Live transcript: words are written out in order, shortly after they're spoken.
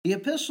The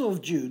Epistle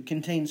of Jude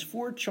contains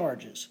 4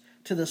 charges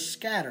to the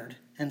scattered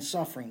and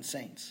suffering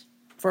saints.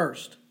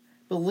 First,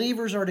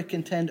 believers are to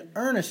contend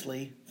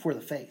earnestly for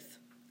the faith.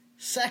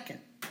 Second,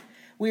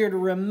 we are to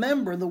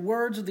remember the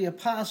words of the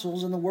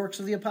apostles and the works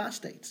of the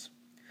apostates.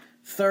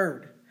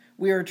 Third,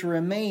 we are to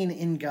remain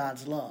in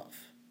God's love.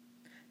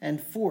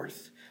 And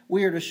fourth,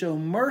 we are to show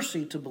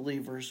mercy to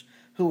believers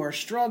who are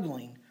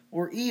struggling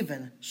or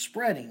even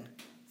spreading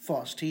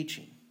false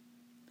teaching.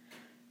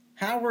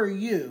 How are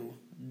you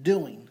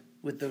doing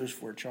with those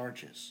 4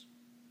 charges?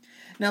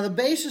 Now, the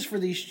basis for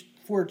these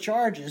 4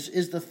 charges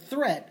is the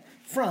threat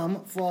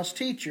from false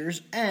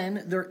teachers and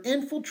their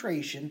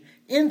infiltration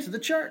into the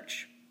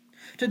church.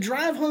 To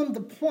drive home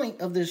the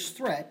point of this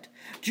threat,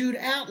 Jude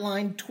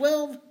outlined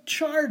 12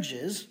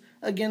 charges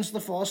against the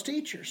false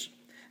teachers,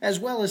 as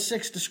well as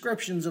 6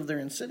 descriptions of their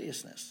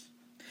insidiousness.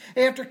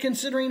 After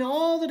considering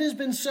all that has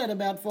been said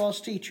about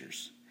false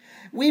teachers,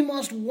 we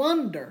must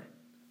wonder,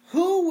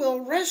 who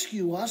will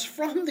rescue us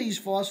from these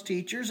false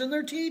teachers and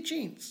their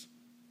teachings?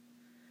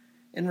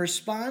 In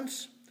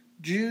response,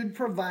 Jude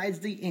provides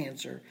the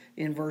answer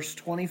in verse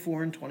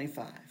 24 and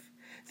 25.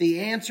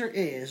 The answer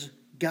is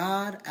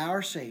God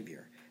our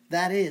Savior,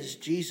 that is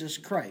Jesus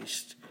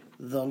Christ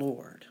the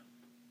Lord.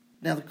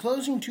 Now, the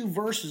closing 2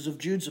 verses of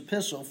Jude's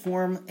epistle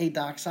form a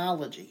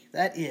doxology,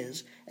 that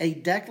is, a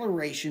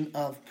declaration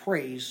of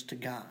praise to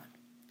God.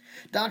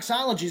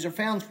 Doxologies are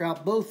found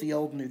throughout both the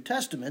Old and New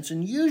Testaments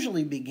and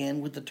usually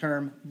begin with the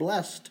term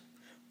blessed,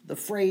 the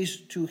phrase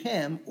to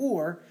him,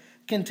 or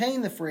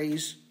contain the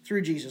phrase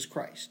through Jesus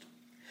Christ.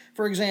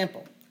 For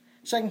example,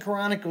 2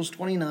 Chronicles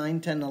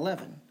 29, 10 and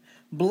 11.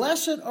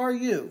 Blessed are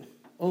you,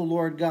 O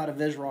Lord God of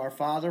Israel, our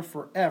Father,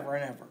 forever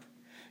and ever.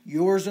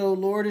 Yours, O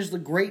Lord, is the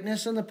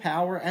greatness and the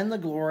power and the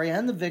glory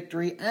and the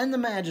victory and the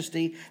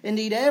majesty,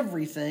 indeed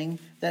everything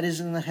that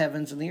is in the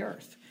heavens and the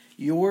earth.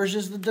 Yours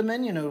is the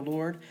dominion, O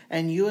Lord,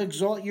 and you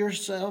exalt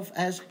yourself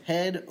as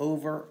head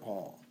over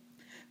all.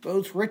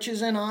 Both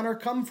riches and honor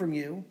come from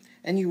you,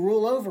 and you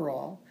rule over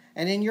all,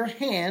 and in your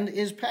hand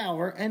is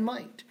power and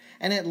might,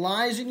 and it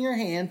lies in your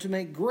hand to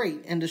make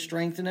great and to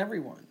strengthen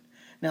everyone.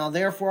 Now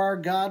therefore, our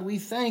God, we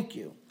thank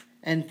you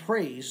and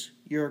praise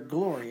your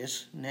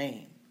glorious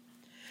name.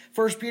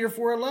 1 Peter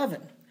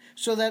 4:11,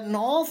 so that in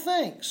all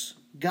things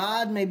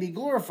God may be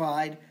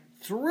glorified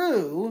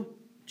through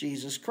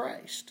Jesus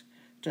Christ,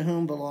 to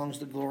whom belongs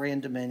the glory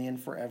and dominion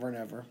forever and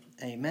ever.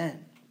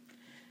 Amen.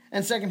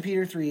 And 2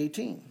 Peter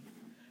 3:18,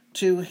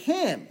 to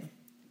him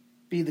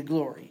be the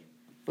glory,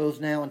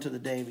 both now and to the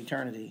day of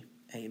eternity.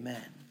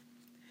 Amen.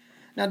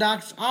 Now,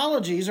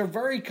 doxologies are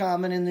very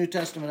common in New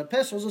Testament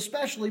epistles,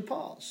 especially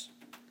Paul's.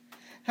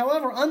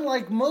 However,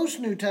 unlike most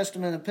New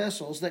Testament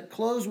epistles that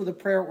close with a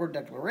prayer or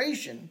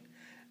declaration,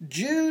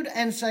 Jude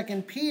and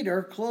 2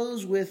 Peter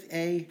close with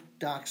a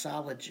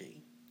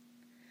doxology,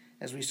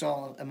 as we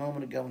saw a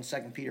moment ago in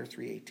 2 Peter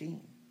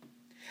 3:18.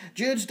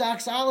 Jude's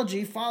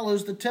doxology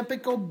follows the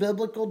typical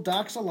biblical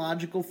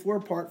doxological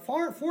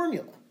 4-part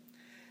formula.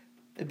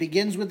 It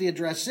begins with the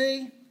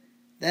addressee,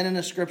 then an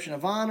ascription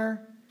of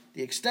honor,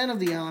 the extent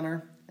of the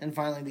honor, and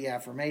finally the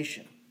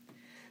affirmation.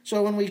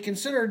 So when we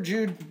consider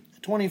Jude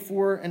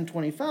 24 and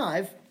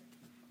 25,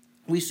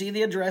 we see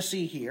the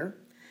addressee here.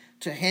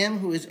 To him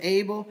who is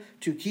able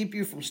to keep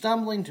you from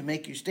stumbling, to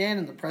make you stand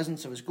in the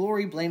presence of his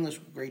glory, blameless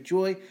with great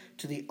joy,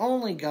 to the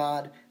only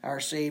God,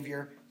 our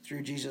Savior,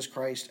 through Jesus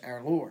Christ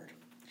our Lord.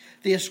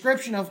 The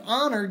ascription of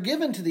honor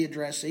given to the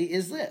addressee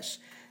is this: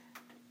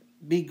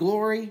 be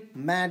glory,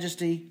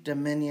 majesty,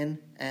 dominion,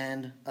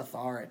 and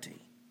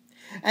authority.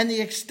 And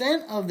the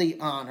extent of the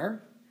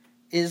honor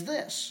is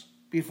this: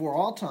 before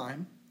all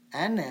time,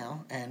 and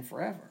now, and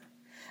forever.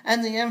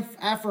 And the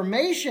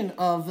affirmation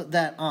of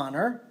that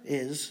honor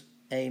is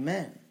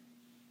Amen.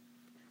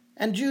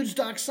 And Jude's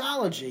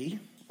doxology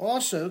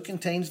also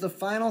contains the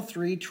final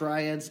 3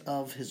 triads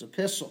of his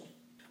epistle.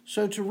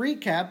 So to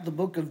recap the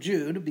book of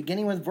Jude,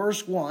 beginning with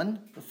verse 1,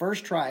 the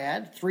first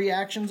triad, 3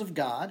 actions of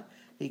God.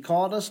 He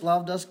called us,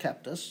 loved us,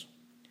 kept us.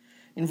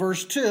 In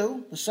verse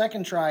 2, the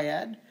second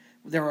triad,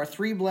 there are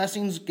 3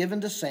 blessings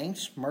given to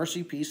saints: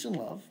 mercy, peace, and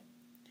love.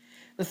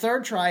 The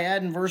third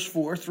triad in verse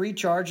 4, 3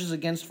 charges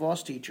against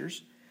false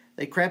teachers.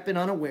 They crept in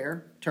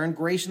unaware, turned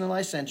grace into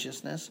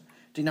licentiousness,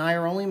 deny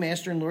our only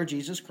Master and Lord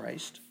Jesus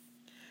Christ.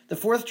 The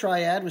fourth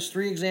triad was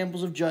 3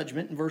 examples of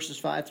judgment in verses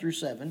 5 through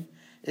 7.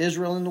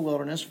 Israel in the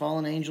wilderness,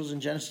 fallen angels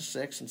in Genesis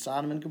 6, and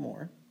Sodom and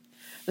Gomorrah.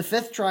 The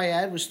fifth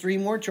triad was 3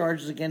 more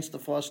charges against the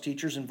false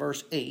teachers in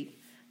verse 8.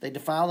 They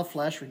defile the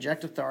flesh,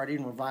 reject authority,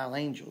 and revile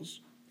angels.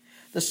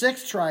 The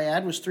sixth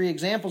triad was 3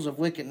 examples of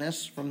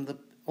wickedness from the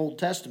Old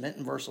Testament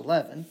in verse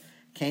 11.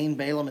 Cain,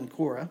 Balaam, and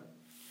Korah.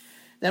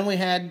 Then we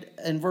had,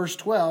 in verse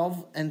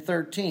 12 and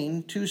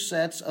 13, 2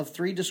 sets of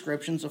 3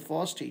 descriptions of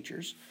false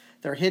teachers.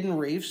 Their hidden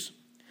reefs,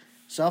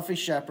 selfish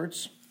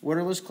shepherds,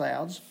 waterless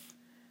clouds.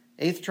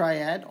 8th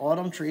triad,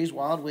 autumn trees,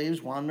 wild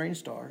waves, wandering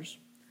stars.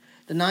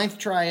 The 9th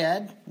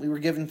triad, we were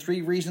given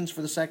 3 reasons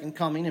for the second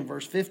coming in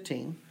verse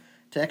 15.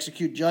 To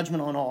execute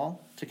judgment on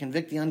all, to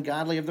convict the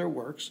ungodly of their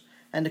works,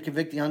 and to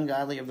convict the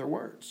ungodly of their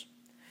words.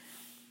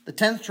 The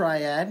 10th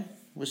triad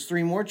was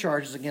three more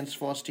charges against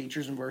false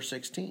teachers in verse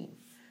 16.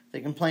 They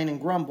complain and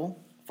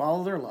grumble,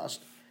 follow their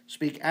lust,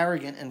 speak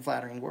arrogant and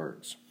flattering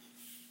words.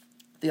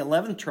 The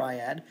 11th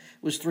triad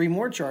was three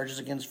more charges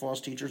against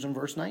false teachers in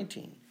verse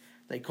 19.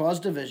 They cause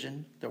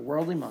division, they're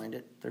worldly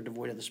minded, they're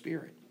devoid of the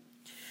Spirit.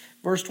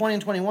 Verse 20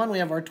 and 21, we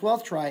have our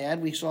 12th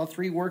triad. We saw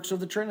three works of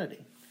the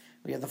Trinity.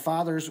 We have the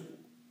Father's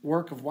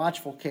work of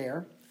watchful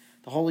care,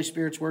 the Holy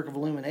Spirit's work of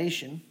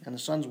illumination, and the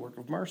Son's work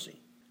of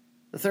mercy.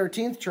 The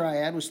 13th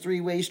triad was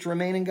three ways to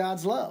remain in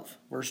God's love.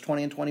 Verse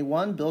 20 and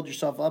 21, build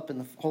yourself up in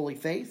the holy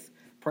faith,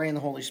 pray in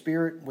the Holy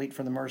Spirit, wait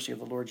for the mercy of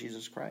the Lord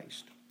Jesus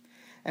Christ.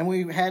 And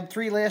we had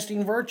three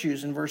lasting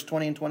virtues in verse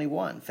 20 and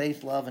 21,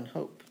 faith, love, and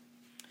hope.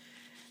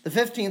 The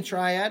 15th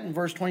triad in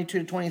verse 22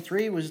 to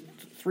 23 was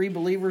three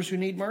believers who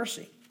need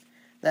mercy.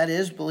 That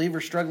is,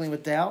 believers struggling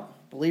with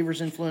doubt,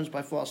 believers influenced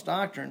by false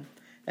doctrine,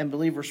 and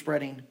believers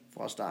spreading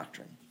false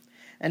doctrine.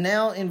 And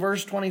now in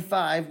verse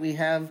 25, we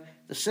have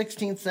the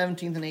 16th,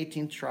 17th, and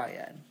 18th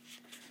triad.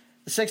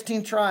 The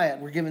 16th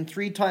triad, we're given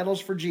three titles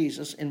for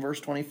Jesus in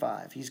verse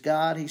 25. He's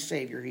God, He's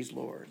Savior, He's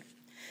Lord.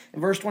 In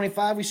verse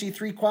 25, we see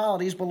three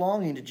qualities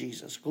belonging to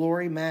Jesus: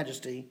 glory,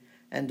 majesty,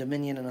 and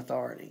dominion and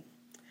authority.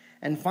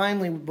 And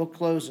finally, the book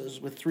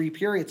closes with three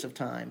periods of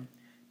time: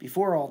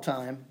 before all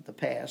time, the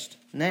past;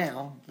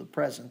 now, the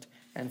present;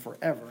 and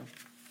forever,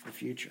 the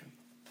future.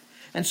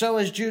 And so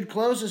as Jude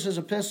closes his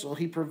epistle,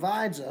 he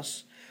provides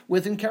us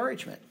with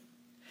encouragement.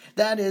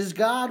 That is,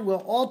 God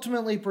will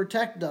ultimately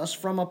protect us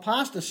from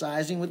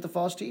apostatizing with the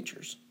false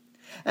teachers.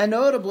 And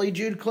notably,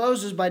 Jude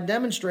closes by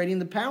demonstrating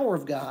the power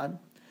of God,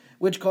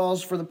 which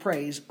calls for the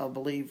praise of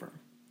believer.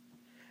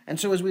 And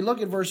so as we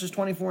look at verses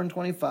 24 and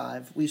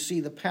 25, we see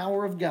the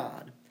power of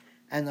God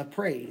and the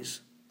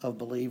praise of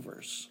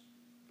believers.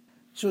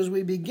 So as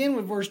we begin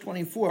with verse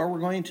 24, we're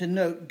going to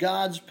note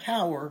God's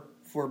power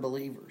for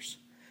believers.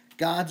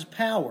 God's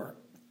power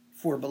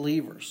for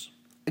believers.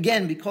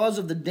 Again, because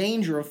of the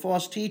danger of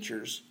false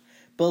teachers,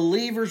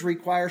 believers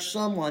require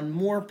someone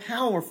more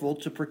powerful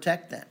to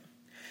protect them.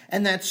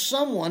 And that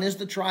someone is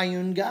the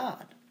triune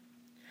God.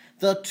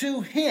 The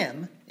to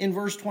him in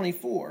verse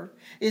 24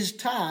 is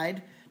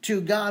tied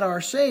to God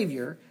our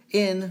Savior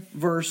in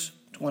verse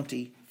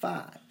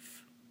 25.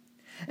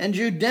 And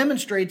Jude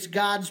demonstrates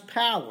God's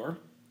power,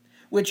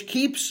 which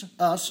keeps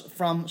us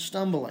from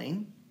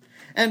stumbling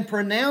and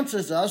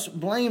pronounces us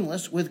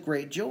blameless with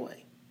great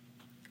joy.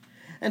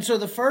 And so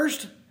the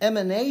first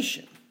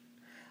emanation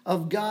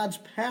of God's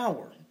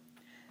power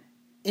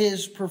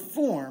is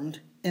performed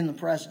in the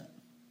present.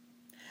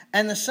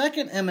 And the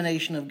second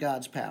emanation of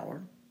God's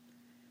power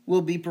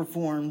will be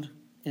performed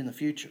in the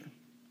future.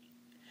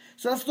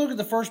 So let's look at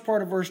the first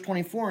part of verse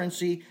 24 and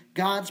see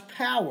God's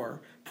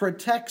power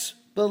protects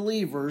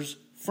believers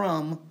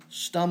from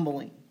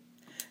stumbling.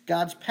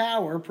 God's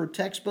power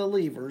protects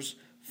believers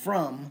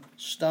from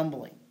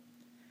stumbling.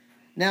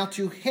 Now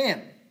to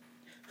him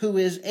who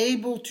is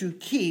able to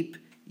keep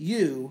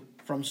you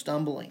from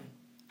stumbling.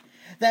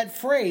 That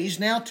phrase,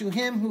 now to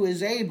him who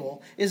is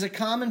able, is a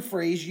common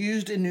phrase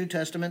used in New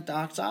Testament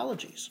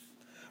doxologies.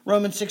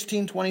 Romans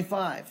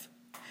 16:25.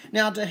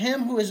 Now to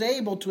him who is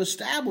able to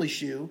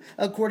establish you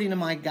according to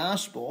my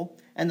gospel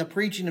and the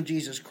preaching of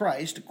Jesus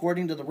Christ,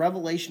 according to the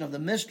revelation of the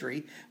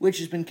mystery which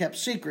has been kept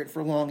secret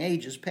for long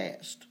ages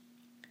past.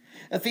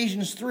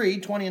 Ephesians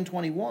 3:20 and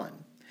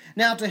 21.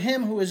 Now to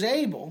him who is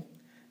able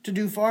to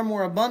do far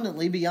more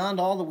abundantly beyond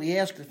all that we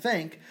ask or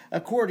think,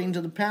 according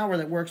to the power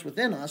that works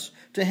within us,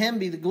 to him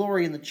be the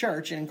glory in the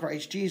church and in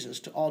Christ Jesus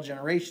to all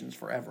generations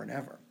forever and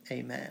ever.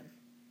 Amen.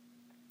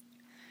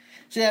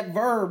 See, that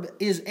verb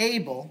is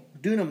able,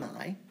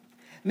 dunamai,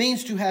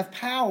 means to have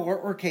power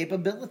or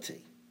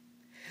capability.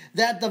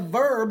 That the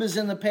verb is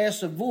in the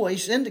passive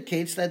voice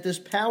indicates that this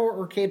power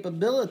or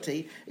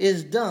capability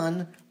is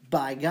done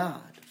by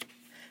God.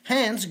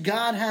 Hence,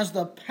 God has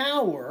the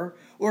power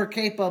or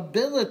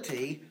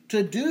capability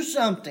to do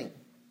something.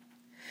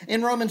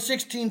 In Romans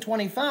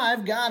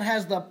 16:25, God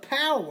has the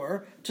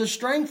power to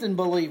strengthen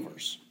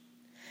believers.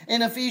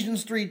 In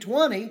Ephesians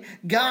 3:20,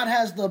 God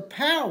has the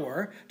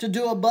power to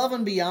do above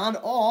and beyond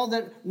all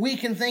that we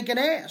can think and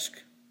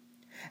ask.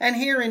 And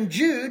here in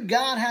Jude,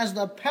 God has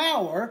the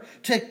power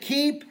to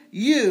keep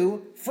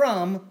you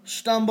from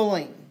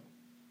stumbling.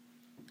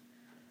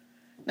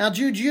 Now,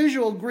 Jude's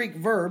usual Greek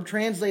verb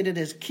translated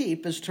as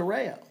keep is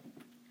tereo.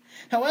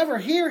 However,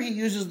 here he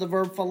uses the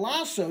verb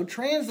phalasso,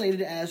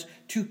 translated as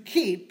to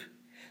keep,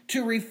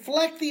 to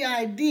reflect the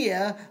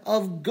idea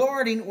of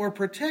guarding or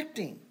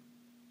protecting.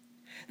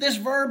 This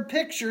verb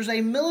pictures a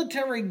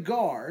military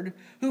guard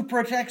who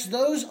protects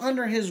those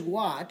under his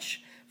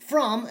watch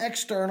from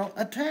external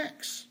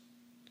attacks.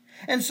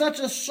 And such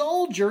a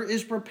soldier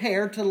is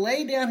prepared to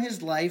lay down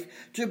his life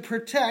to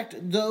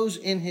protect those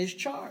in his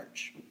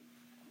charge.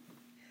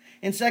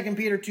 In 2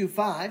 Peter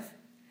 2:5,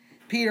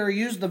 Peter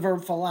used the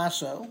verb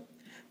phalasso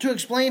to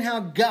explain how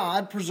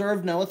God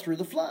preserved Noah through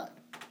the flood.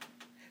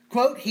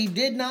 Quote, he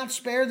did not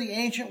spare the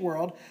ancient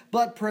world,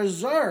 but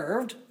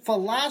preserved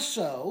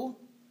phalasso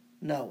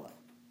Noah.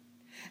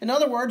 In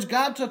other words,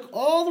 God took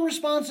all the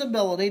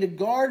responsibility to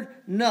guard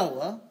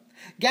Noah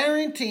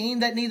guaranteeing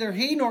that neither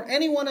he nor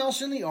anyone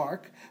else in the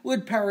ark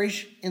would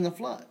perish in the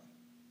flood.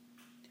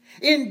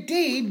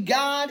 Indeed,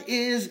 God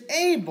is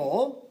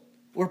able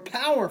or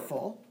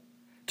powerful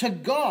to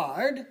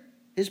guard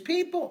his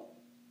people.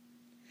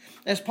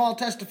 As Paul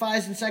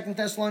testifies in 2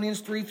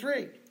 Thessalonians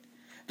 3:3,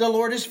 the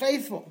Lord is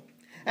faithful,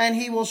 and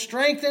he will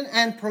strengthen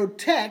and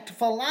protect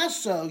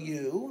Philasso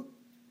you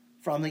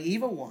from the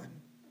evil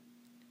one.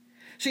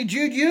 See,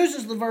 Jude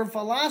uses the verb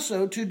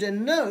philasso to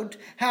denote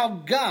how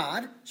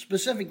God,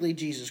 specifically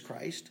Jesus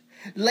Christ,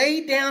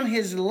 laid down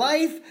his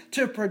life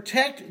to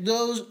protect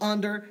those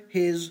under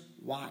his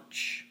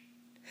watch.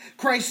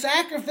 Christ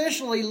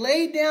sacrificially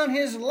laid down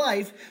his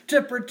life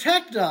to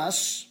protect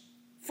us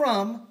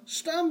from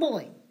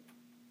stumbling.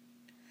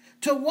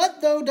 To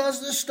what, though,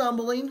 does this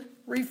stumbling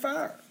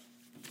refer?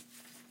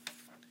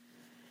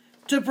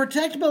 To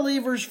protect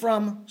believers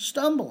from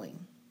stumbling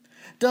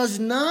does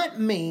not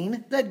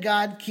mean that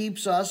God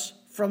keeps us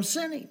from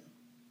sinning.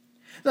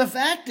 The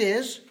fact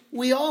is,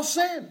 we all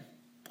sin.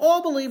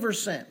 All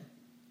believers sin.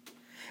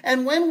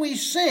 And when we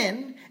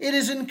sin, it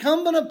is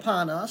incumbent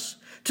upon us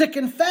to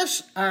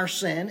confess our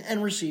sin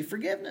and receive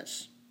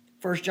forgiveness.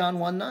 1 John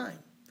 1:9.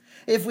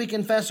 If we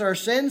confess our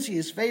sins, he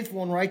is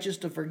faithful and righteous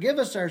to forgive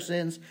us our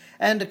sins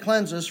and to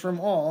cleanse us from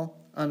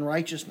all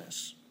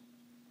unrighteousness.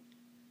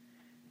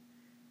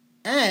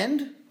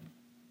 And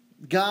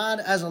God,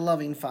 as a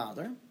loving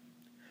Father,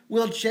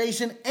 will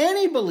chasten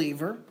any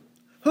believer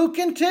who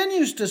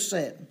continues to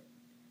sin.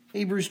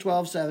 Hebrews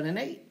 12:7 and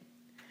 8.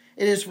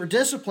 It is for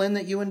discipline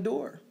that you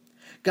endure.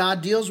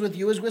 God deals with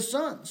you as with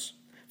sons.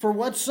 For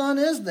what son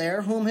is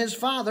there whom his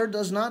father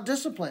does not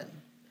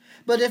discipline?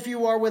 But if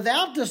you are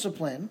without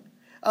discipline,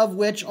 of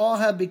which all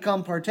have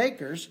become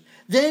partakers,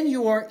 then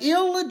you are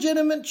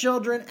illegitimate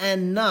children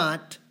and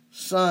not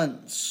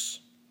sons.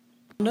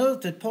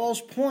 Note that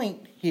Paul's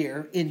point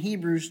here in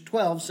Hebrews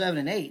 12:7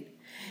 and 8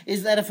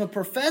 is that if a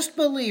professed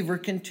believer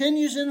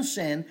continues in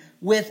sin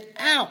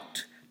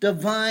without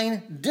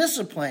divine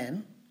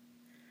discipline,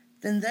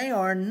 then they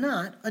are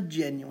not a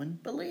genuine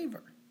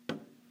believer.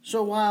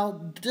 So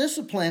while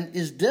discipline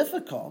is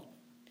difficult,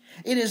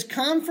 it is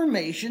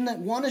confirmation that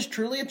one is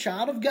truly a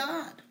child of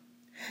God.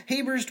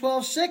 Hebrews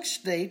 12:6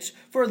 states,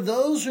 "For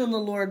those whom the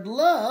Lord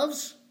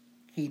loves,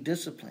 he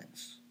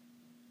disciplines."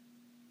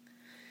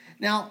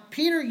 Now,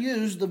 Peter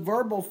used the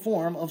verbal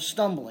form of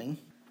stumbling,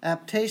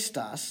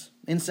 aptastos,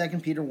 in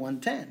 2 Peter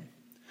 1:10.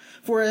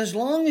 For as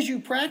long as you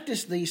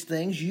practice these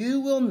things, you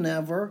will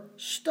never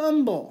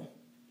stumble.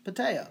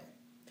 Pateo.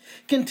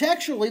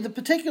 Contextually, the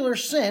particular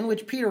sin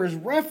which Peter is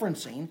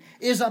referencing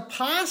is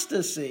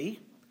apostasy,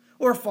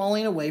 or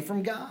falling away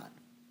from God.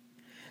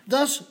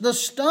 Thus, the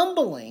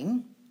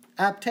stumbling,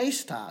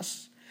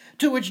 aptastos,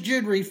 to which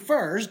Jude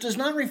refers, does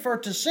not refer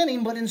to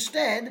sinning, but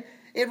instead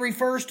it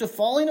refers to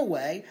falling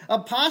away,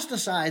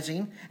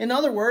 apostatizing, in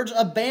other words,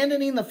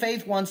 abandoning the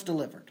faith once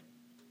delivered.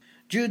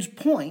 Jude's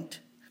point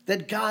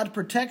that God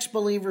protects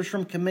believers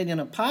from committing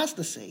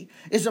apostasy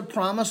is a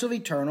promise of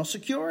eternal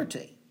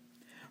security.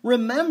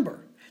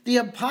 Remember, the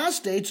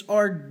apostates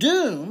are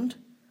doomed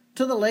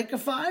to the lake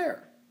of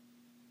fire.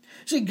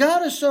 See,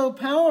 God is so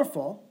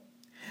powerful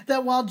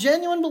that while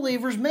genuine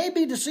believers may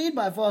be deceived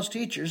by false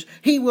teachers,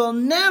 he will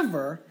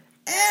never,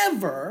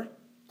 ever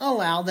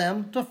allow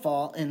them to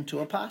fall into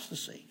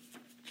apostasy.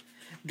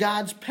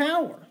 God's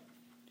power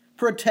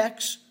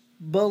protects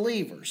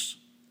believers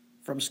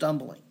from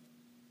stumbling.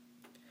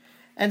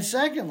 And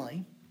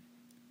secondly,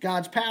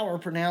 God's power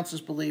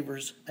pronounces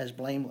believers as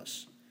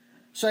blameless.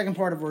 Second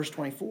part of verse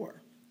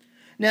 24.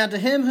 Now to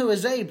him who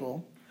is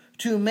able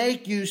to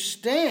make you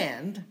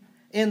stand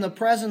in the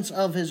presence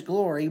of his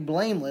glory,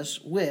 blameless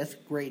with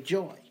great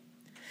joy.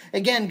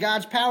 Again,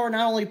 God's power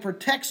not only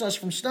protects us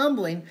from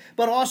stumbling,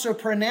 but also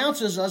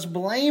pronounces us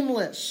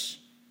blameless.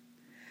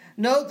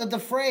 Note that the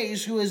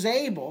phrase who is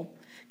able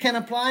can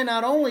apply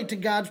not only to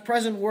God's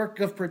present work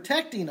of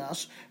protecting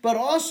us, but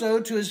also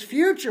to his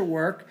future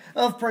work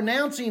of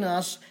pronouncing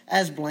us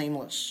as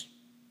blameless.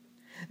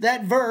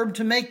 That verb,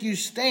 to make you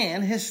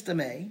stand,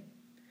 histeme,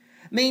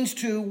 means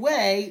to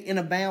weigh in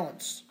a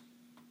balance.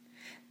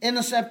 In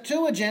the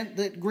Septuagint,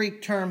 the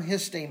Greek term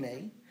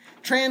histeme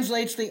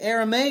translates the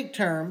Aramaic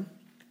term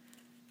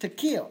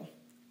tekiel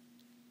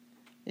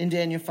in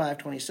Daniel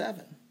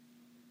 5:27.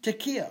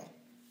 Tekiel,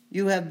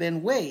 you have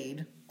been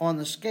weighed on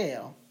the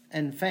scale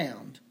and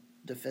found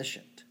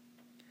deficient.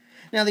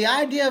 Now, the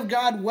idea of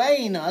God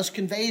weighing us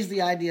conveys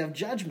the idea of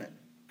judgment.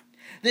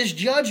 This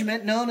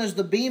judgment, known as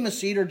the bema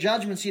seat or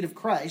judgment seat of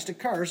Christ,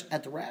 occurs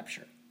at the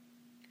rapture.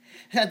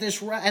 At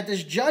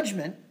this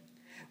judgment,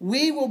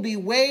 we will be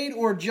weighed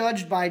or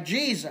judged by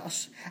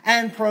Jesus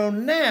and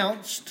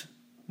pronounced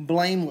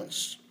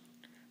blameless.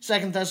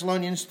 2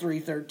 Thessalonians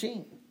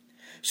 3:13.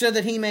 So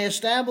that he may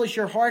establish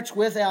your hearts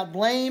without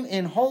blame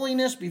in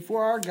holiness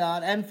before our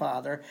God and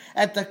Father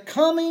at the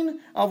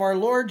coming of our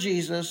Lord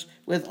Jesus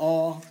with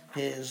all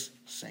his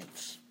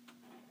saints.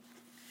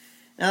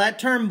 Now that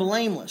term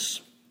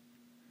blameless,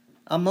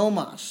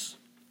 amomos,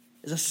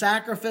 is a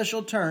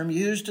sacrificial term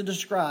used to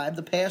describe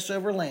the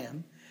Passover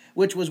lamb,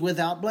 which was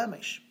without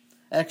blemish.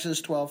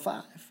 Exodus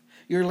 12:5.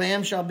 Your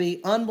lamb shall be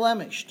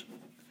unblemished,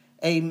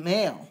 a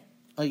male,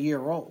 a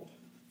year old.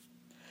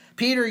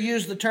 Peter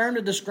used the term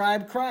to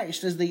describe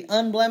Christ as the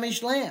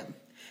unblemished lamb,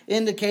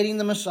 indicating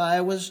the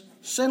Messiah was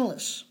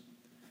sinless.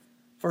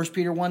 1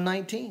 Peter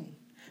 1:19.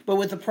 But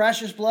with the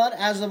precious blood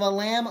as of a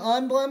lamb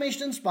unblemished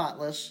and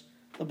spotless,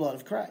 the blood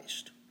of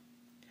Christ.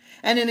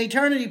 And in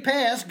eternity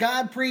past,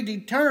 God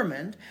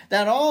predetermined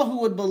that all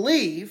who would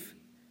believe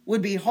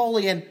would be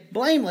holy and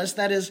blameless,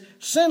 that is,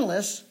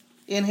 sinless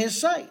in his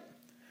sight.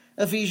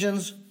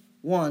 Ephesians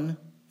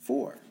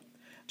 1:4.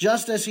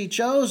 Just as he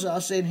chose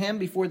us in him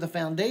before the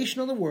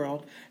foundation of the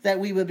world, that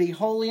we would be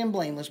holy and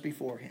blameless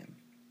before him.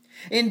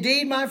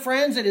 Indeed, my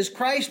friends, it is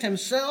Christ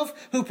himself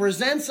who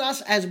presents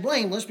us as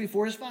blameless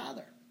before his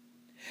Father.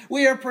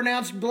 We are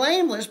pronounced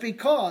blameless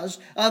because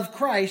of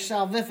Christ's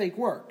salvific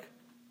work.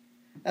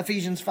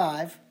 Ephesians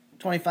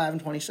 5:25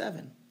 and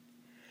 27.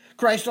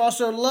 Christ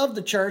also loved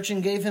the church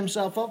and gave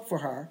himself up for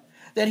her,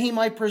 that he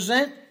might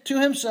present to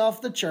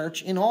himself the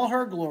church in all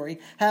her glory,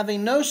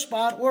 having no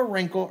spot or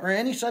wrinkle or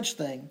any such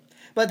thing,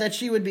 but that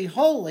she would be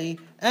holy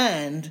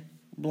and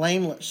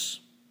blameless.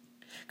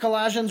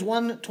 Colossians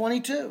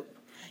 1:22.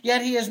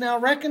 Yet he has now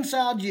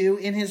reconciled you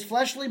in his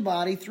fleshly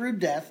body through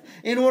death,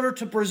 in order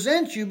to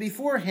present you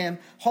before him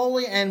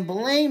holy and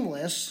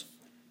blameless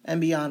and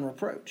beyond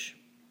reproach.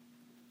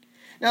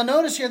 Now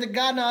notice here that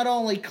God not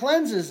only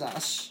cleanses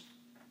us,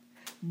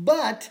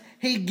 but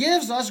he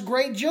gives us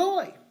great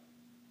joy.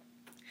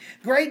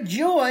 Great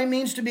joy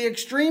means to be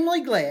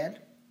extremely glad,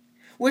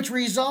 which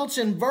results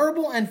in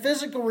verbal and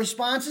physical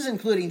responses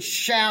including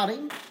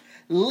shouting,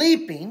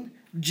 leaping,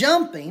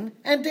 jumping,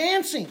 and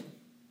dancing.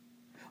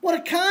 What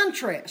a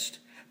contrast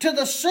to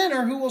the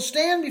sinner who will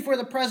stand before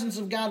the presence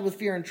of God with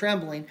fear and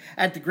trembling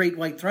at the great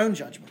white throne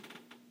judgment.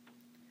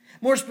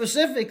 More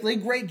specifically,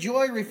 great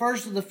joy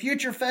refers to the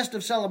future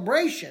festive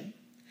celebration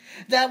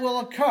that will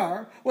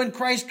occur when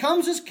Christ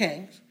comes as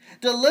king,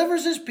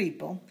 delivers his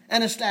people,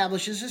 and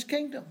establishes his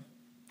kingdom.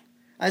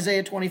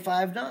 Isaiah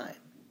 25:9.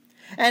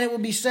 And it will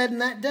be said in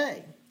that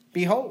day,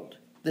 Behold,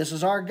 this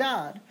is our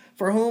God,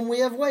 for whom we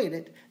have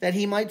waited, that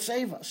he might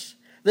save us.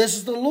 This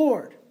is the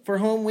Lord, for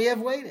whom we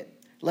have waited.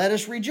 Let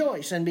us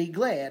rejoice and be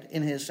glad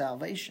in his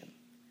salvation.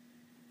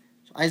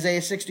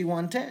 Isaiah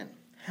 61:10.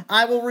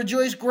 I will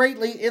rejoice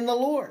greatly in the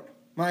Lord.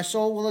 My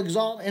soul will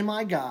exalt in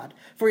my God,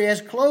 for he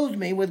has clothed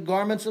me with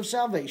garments of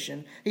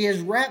salvation. He has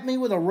wrapped me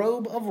with a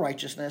robe of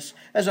righteousness,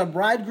 as a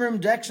bridegroom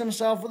decks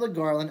himself with a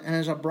garland, and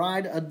as a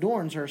bride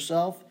adorns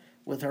herself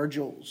with her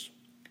jewels.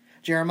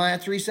 Jeremiah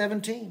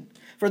 3:17.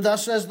 For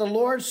thus says the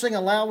Lord, sing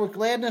aloud with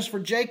gladness for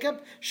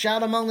Jacob,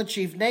 shout among the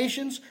chief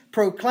nations,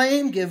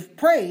 proclaim, give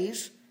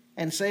praise,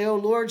 and say, O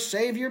Lord,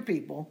 save your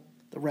people,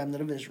 the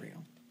remnant of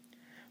Israel.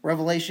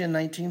 Revelation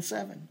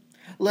 19:7.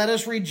 Let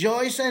us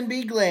rejoice and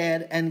be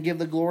glad and give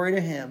the glory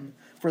to him,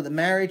 for the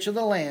marriage of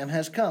the Lamb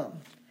has come,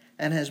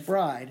 and his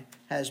bride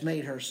has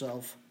made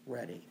herself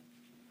ready.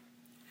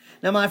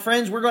 Now, my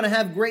friends, we're going to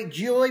have great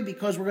joy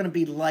because we're going to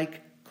be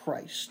like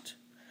Christ.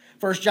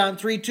 1 John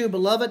 3:2,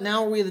 Beloved,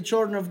 now are we the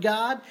children of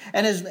God,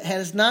 and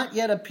has not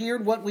yet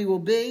appeared what we will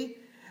be,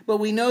 but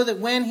we know that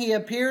when he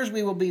appears,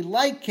 we will be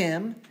like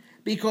him,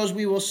 because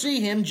we will see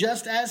him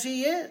just as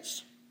he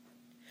is.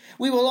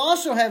 We will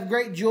also have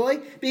great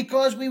joy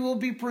because we will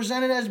be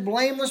presented as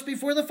blameless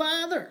before the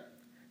Father.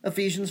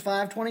 Ephesians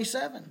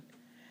 5:27.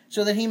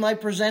 So that he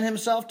might present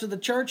himself to the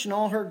church in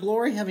all her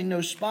glory, having no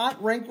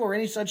spot, wrinkle, or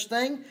any such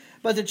thing,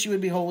 but that she would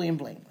be holy and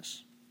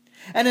blameless.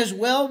 And as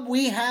well,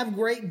 we have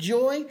great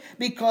joy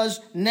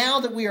because now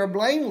that we are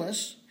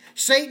blameless,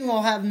 Satan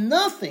will have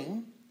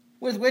nothing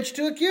with which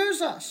to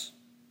accuse us.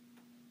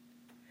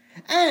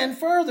 And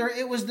further,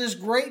 it was this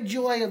great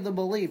joy of the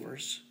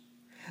believers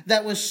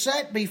that was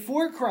set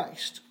before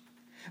Christ,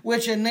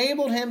 which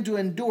enabled him to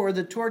endure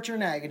the torture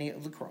and agony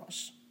of the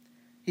cross.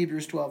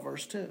 Hebrews 12,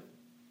 verse 2.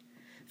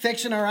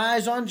 Fixing our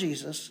eyes on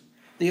Jesus,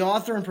 the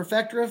author and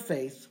perfecter of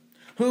faith,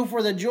 who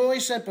for the joy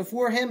set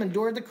before him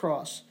endured the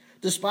cross,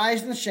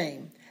 despised the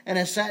shame, and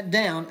has sat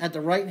down at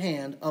the right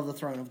hand of the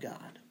throne of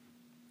God.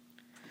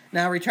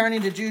 Now,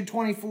 returning to Jude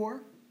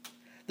 24,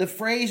 the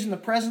phrase in the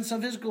presence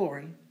of his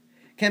glory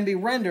can be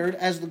rendered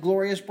as the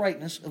glorious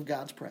brightness of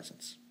God's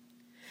presence.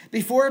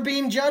 Before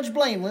being judged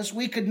blameless,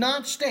 we could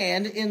not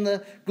stand in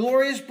the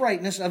glorious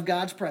brightness of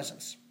God's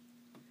presence.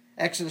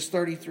 Exodus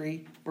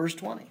 33, verse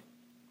 20.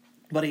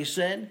 But he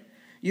said,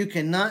 You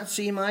cannot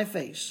see my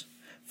face,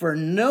 for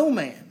no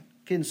man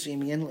can see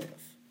me and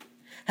live.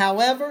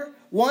 However,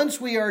 once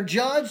we are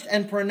judged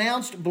and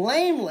pronounced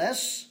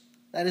blameless,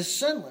 that is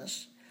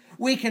sinless,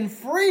 we can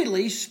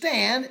freely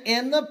stand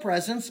in the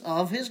presence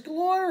of his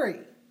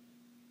glory.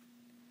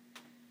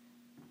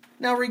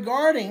 Now,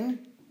 regarding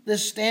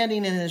this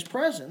standing in his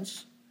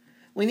presence,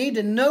 we need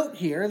to note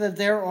here that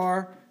there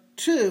are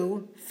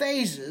two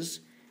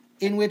phases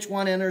in which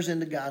one enters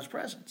into God's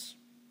presence.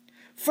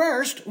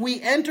 First,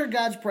 we enter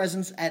God's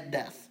presence at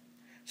death.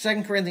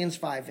 2 Corinthians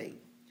 5:8.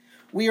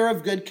 We are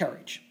of good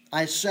courage.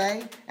 I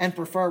say, and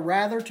prefer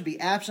rather to be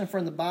absent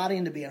from the body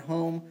and to be at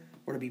home,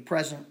 or to be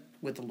present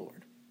with the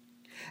Lord.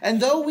 And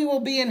though we will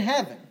be in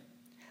heaven,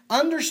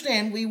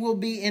 understand we will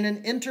be in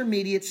an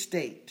intermediate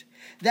state.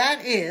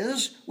 That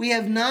is, we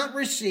have not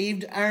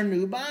received our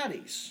new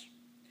bodies.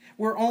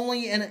 We're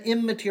only an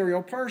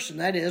immaterial person.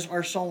 That is,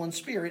 our soul and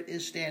spirit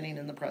is standing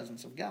in the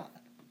presence of God.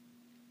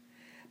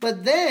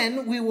 But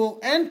then we will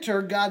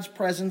enter God's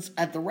presence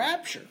at the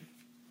rapture.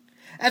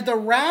 At the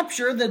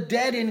rapture, the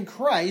dead in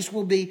Christ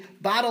will be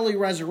bodily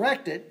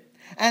resurrected,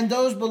 and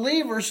those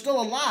believers still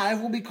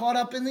alive will be caught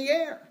up in the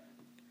air.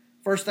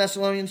 1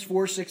 Thessalonians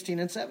 4, 16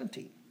 and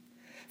 17.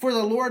 For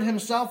the Lord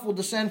himself will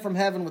descend from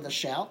heaven with a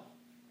shout,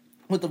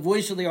 with the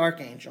voice of the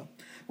archangel,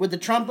 with the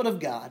trumpet of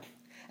God,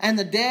 and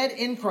the dead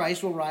in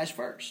Christ will rise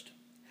first.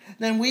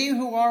 Then we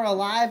who are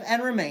alive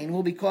and remain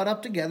will be caught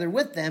up together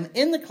with them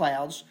in the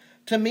clouds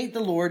to meet the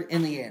Lord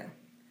in the air.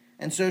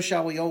 And so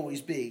shall we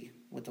always be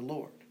with the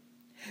Lord.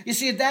 You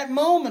see, at that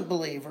moment,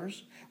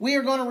 believers, we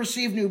are going to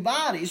receive new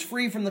bodies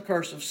free from the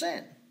curse of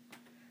sin.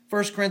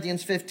 1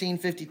 Corinthians 15,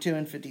 52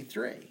 and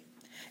 53.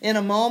 In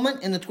a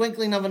moment, in the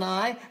twinkling of an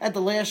eye, at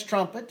the last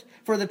trumpet,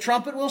 for the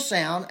trumpet will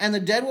sound, and the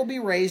dead will be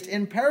raised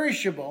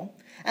imperishable,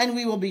 and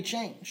we will be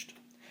changed.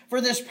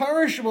 For this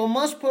perishable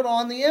must put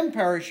on the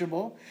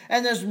imperishable,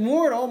 and this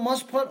mortal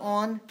must put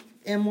on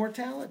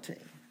immortality.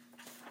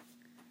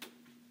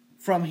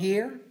 From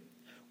here,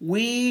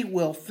 we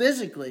will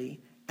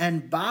physically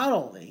and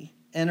bodily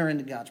enter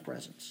into God's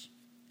presence.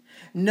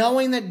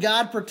 Knowing that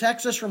God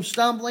protects us from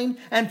stumbling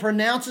and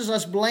pronounces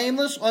us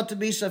blameless ought to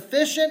be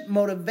sufficient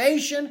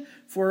motivation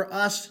for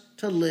us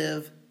to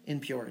live in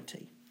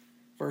purity.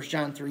 1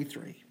 John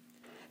 3:3.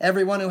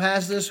 Everyone who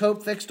has this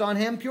hope fixed on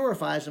him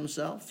purifies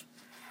himself,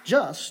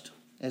 just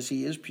as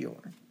he is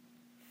pure.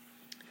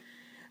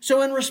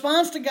 So in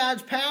response to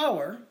God's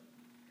power,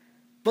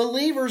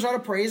 believers are to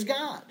praise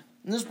God.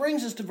 And this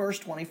brings us to verse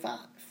 25.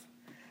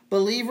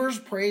 Believers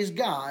praise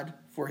God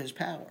for his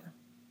power.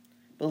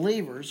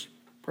 Believers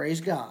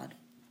praise God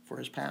for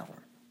his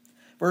power.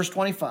 Verse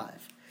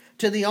 25.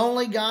 To the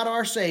only God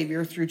our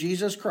Savior, through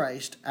Jesus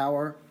Christ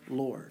our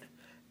Lord,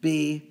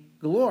 be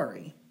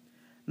glory,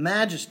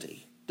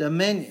 majesty,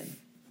 dominion,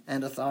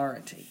 and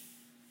authority,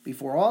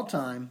 before all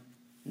time,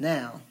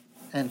 now,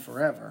 and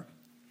forever.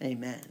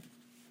 Amen.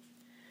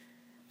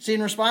 See,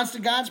 in response to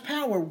God's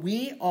power,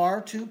 we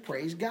are to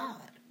praise God.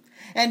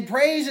 And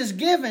praise is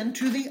given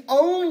to the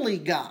only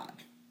God.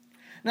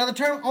 Now, the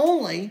term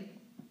only,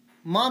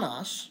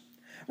 monos,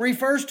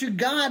 refers to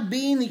God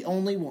being the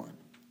only one.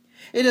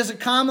 It is a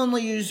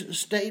commonly used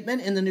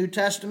statement in the New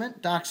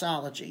Testament,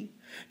 doxology,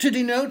 to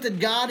denote that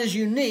God is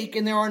unique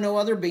and there are no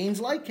other beings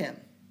like him.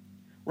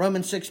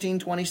 Romans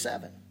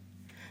 16:27.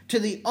 To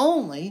the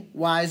only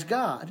wise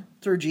God,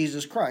 through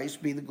Jesus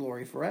Christ, be the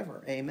glory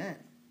forever. Amen.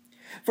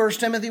 1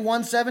 Timothy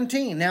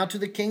 1:17. Now to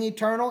the King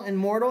eternal,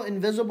 immortal,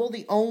 invisible,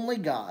 the only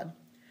God,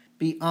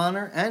 be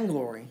honor and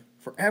glory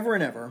forever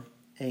and ever.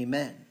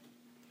 Amen.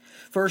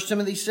 1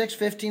 Timothy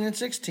 6:15 and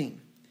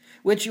 16.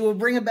 Which you will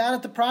bring about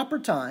at the proper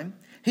time,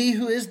 he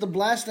who is the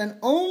blessed and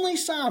only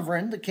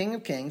sovereign, the King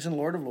of kings and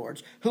Lord of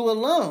lords, who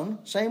alone,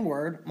 same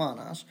word,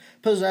 monos,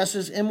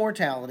 possesses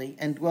immortality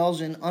and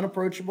dwells in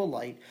unapproachable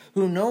light,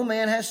 whom no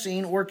man has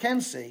seen or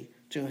can see,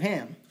 to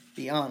him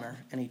be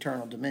honor and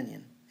eternal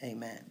dominion.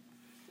 Amen.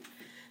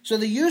 So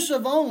the use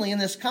of only in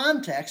this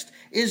context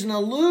is an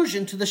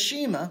allusion to the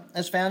Shema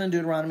as found in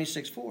Deuteronomy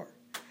 6:4.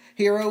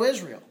 Hear, O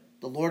Israel,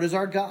 the Lord is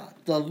our God,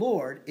 the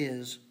Lord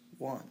is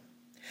one.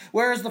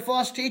 Whereas the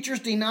false teachers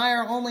deny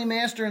our only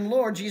Master and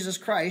Lord, Jesus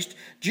Christ,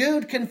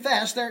 Jude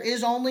confessed there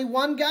is only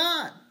one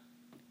God.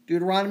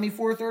 Deuteronomy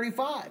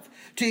 4:35.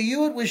 To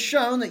you it was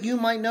shown that you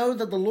might know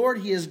that the Lord,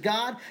 he is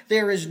God.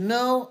 There is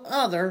no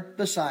other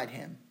beside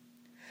him.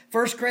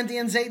 1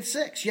 Corinthians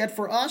 8:6. Yet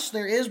for us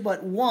there is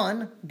but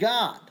one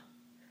God,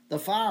 the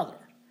Father,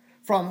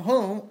 from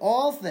whom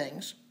all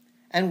things,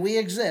 and we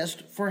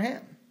exist for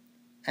him,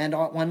 and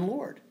one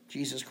Lord,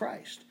 Jesus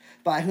Christ,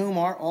 by whom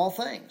are all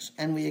things,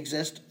 and we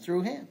exist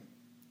through him.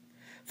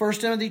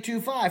 1 Timothy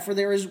 2:5, for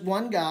there is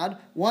one God,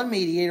 one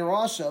mediator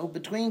also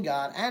between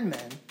God and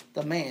men,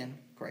 the man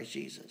Christ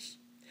Jesus.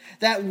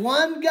 That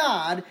one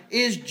God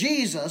is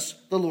Jesus,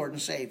 the Lord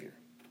and Savior.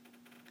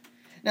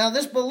 Now,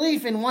 this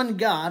belief in one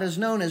God is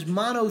known as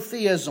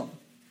monotheism.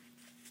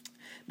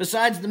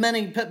 Besides the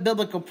many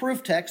biblical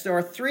proof texts, there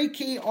are three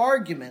key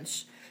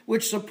arguments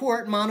which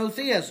support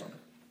monotheism.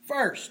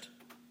 First,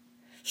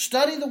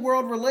 study the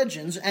world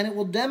religions, and it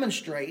will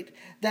demonstrate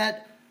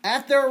that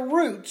at their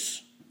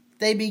roots,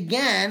 they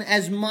began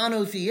as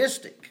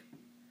monotheistic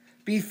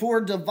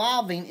before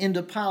devolving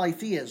into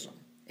polytheism,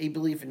 a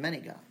belief in many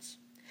gods.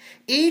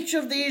 Each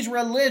of these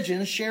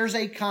religions shares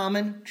a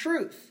common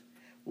truth.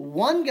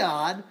 One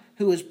God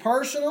who is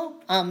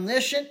personal,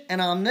 omniscient,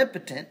 and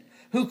omnipotent,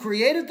 who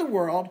created the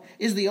world,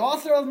 is the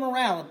author of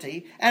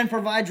morality, and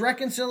provides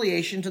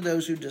reconciliation to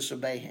those who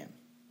disobey him.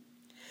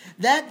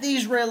 That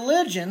these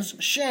religions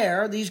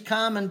share these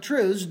common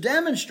truths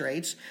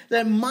demonstrates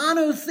that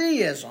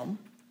monotheism,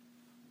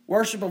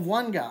 worship of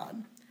one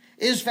God,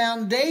 is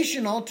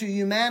foundational to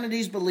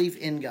humanity's belief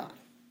in God.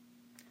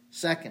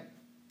 Second,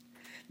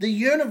 the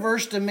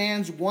universe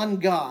demands one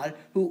God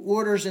who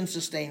orders and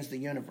sustains the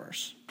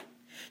universe.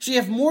 See,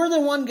 if more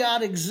than one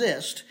God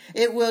exists,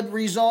 it would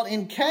result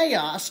in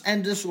chaos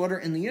and disorder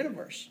in the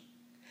universe.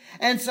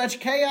 And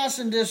such chaos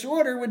and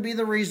disorder would be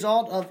the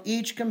result of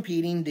each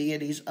competing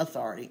deity's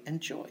authority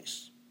and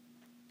choice.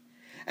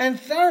 And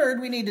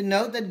third, we need to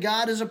note that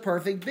God is a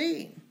perfect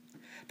being.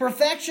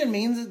 Perfection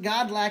means that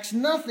God lacks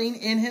nothing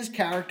in his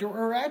character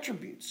or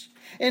attributes.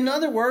 In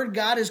other words,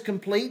 God is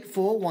complete,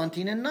 full,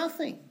 wanting, and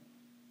nothing.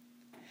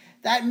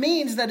 That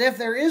means that if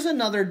there is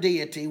another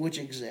deity which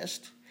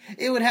exists,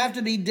 it would have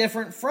to be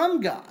different from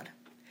God.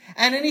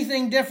 And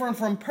anything different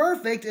from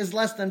perfect is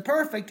less than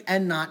perfect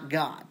and not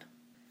God.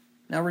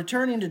 Now,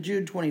 returning to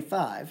Jude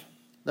 25,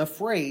 the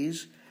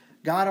phrase,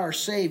 God our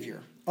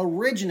Savior,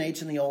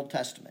 originates in the Old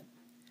Testament.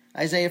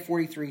 Isaiah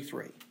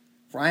 43:3.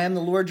 For I am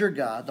the Lord your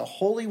God, the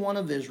Holy One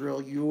of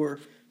Israel, your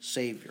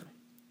Savior.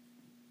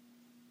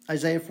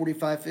 Isaiah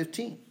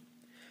 45:15.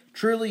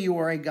 Truly you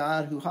are a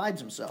God who hides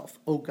himself,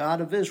 O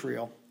God of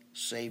Israel,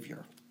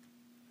 Savior.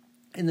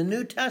 In the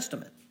New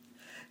Testament,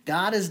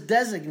 God is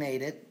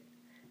designated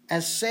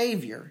as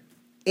Savior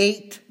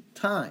 8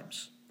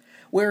 times,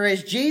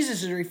 whereas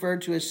Jesus is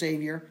referred to as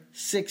Savior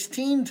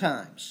 16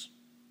 times.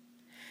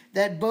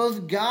 That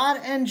both God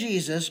and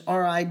Jesus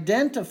are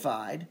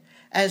identified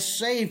as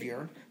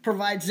Savior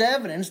provides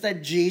evidence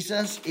that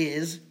Jesus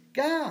is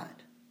God.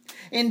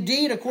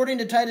 Indeed, according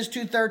to Titus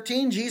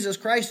 2:13, Jesus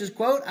Christ is,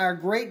 quote, our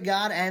great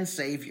God and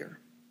Savior.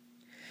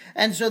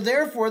 And so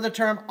therefore the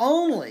term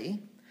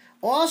only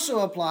also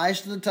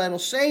applies to the title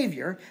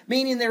Savior,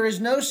 meaning there is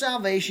no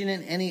salvation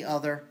in any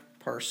other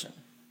person.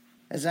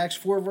 As Acts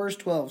 4 verse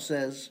 12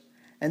 says,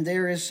 and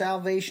there is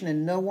salvation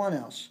in no one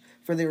else,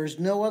 for there is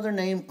no other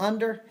name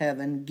under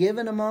heaven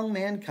given among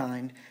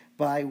mankind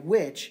by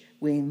which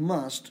we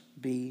must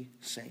be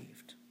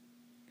saved.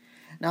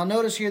 Now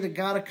notice here that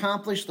God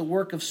accomplished the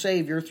work of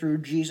Savior through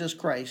Jesus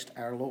Christ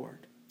our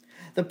Lord.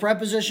 The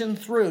preposition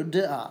through,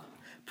 da,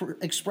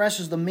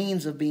 expresses the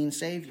means of being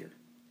Savior.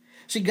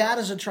 See, God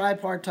is a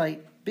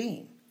tripartite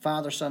being,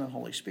 Father, Son, and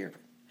Holy Spirit.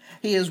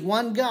 He is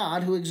one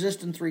God who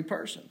exists in 3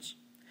 persons.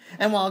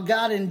 And while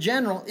God in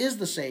general is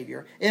the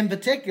Savior, in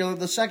particular,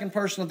 the second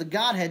person of the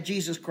Godhead,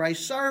 Jesus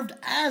Christ, served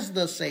as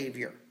the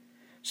Savior.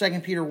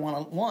 2 Peter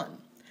 1:1.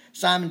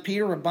 Simon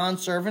Peter, a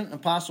bondservant and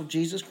apostle of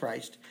Jesus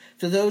Christ,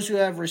 to those who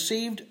have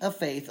received a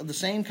faith of the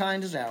same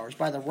kind as ours,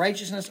 by the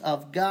righteousness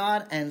of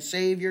God and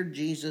Savior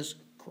Jesus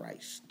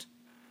Christ.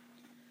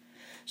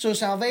 So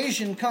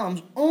salvation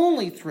comes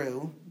only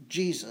through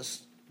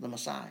Jesus, the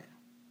Messiah.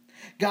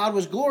 God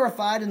was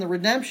glorified in the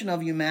redemption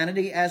of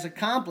humanity as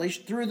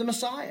accomplished through the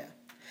Messiah.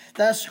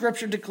 Thus,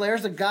 Scripture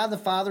declares that God the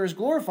Father is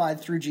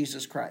glorified through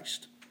Jesus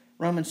Christ.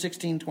 Romans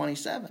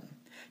 16:27.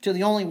 To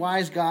the only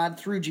wise God,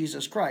 through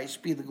Jesus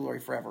Christ, be the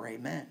glory forever.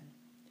 Amen.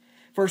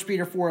 1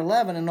 Peter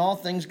 4:11, in all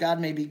things God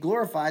may be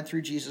glorified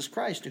through Jesus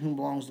Christ, to whom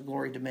belongs the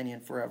glory,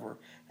 dominion forever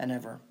and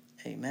ever.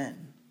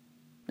 Amen.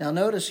 Now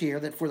notice here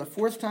that for the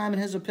 4th time in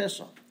his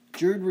epistle,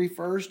 Jude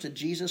refers to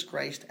Jesus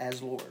Christ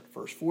as Lord.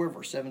 Verse 4,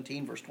 verse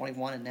 17, verse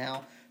 21, and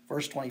now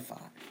verse 25.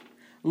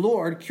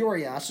 Lord,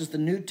 kurios, is the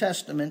New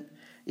Testament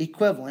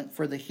equivalent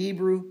for the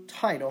Hebrew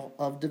title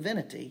of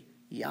divinity,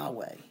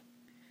 Yahweh.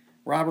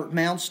 Robert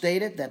Mount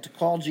stated that to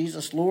call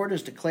Jesus Lord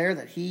is to declare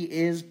that he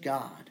is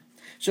God.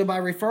 So by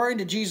referring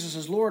to Jesus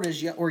as Lord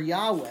or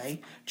Yahweh,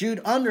 Jude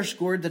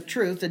underscored the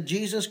truth that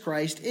Jesus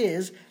Christ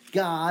is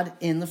God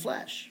in the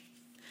flesh.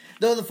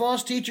 Though the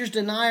false teachers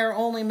deny our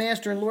only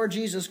Master and Lord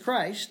Jesus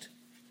Christ,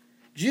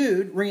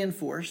 Jude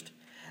reinforced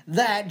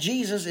that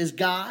Jesus is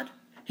God,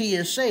 he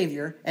is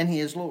Savior, and he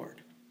is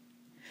Lord.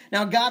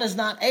 Now, God is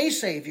not a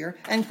Savior,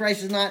 and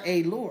Christ is not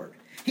a Lord.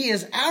 He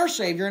is our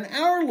Savior and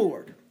our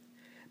Lord.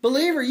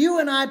 Believer, you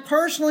and I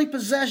personally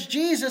possess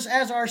Jesus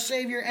as our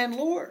Savior and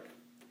Lord.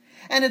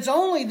 And it's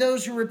only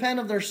those who repent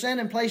of their sin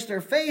and place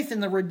their faith in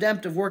the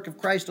redemptive work of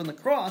Christ on the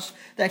cross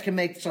that can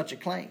make such a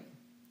claim.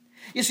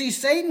 You see,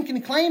 Satan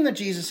can claim that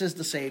Jesus is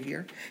the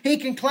Savior. He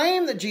can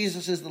claim that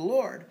Jesus is the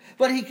Lord.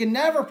 But he can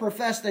never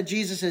profess that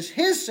Jesus is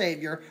his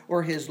Savior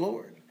or his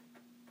Lord.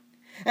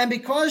 And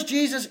because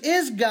Jesus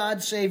is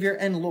God's Savior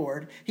and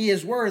Lord, he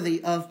is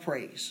worthy of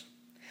praise.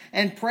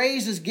 And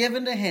praise is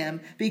given to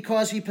him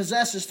because he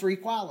possesses 3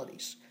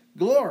 qualities: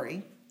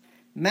 glory,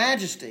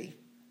 majesty,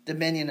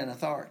 dominion, and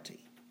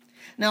authority.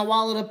 Now,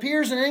 while it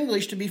appears in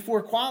English to be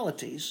 4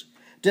 qualities,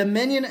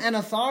 dominion and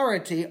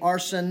authority are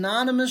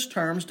synonymous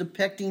terms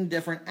depicting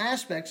different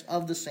aspects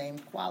of the same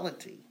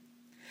quality.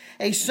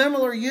 A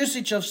similar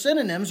usage of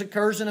synonyms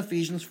occurs in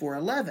Ephesians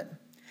 4:11.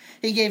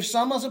 He gave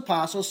some as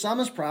apostles, some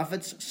as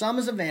prophets, some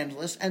as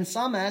evangelists, and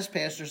some as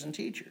pastors and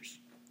teachers.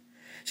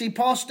 See,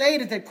 Paul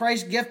stated that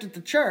Christ gifted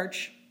the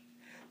church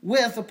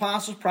with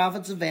apostles,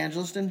 prophets,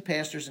 evangelists, and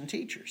pastors and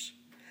teachers.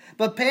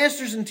 But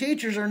pastors and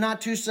teachers are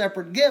not 2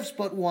 separate gifts,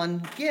 but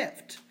one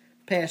gift: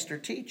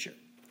 pastor-teacher.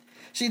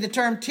 See, the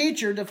term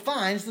teacher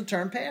defines the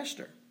term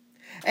pastor.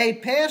 A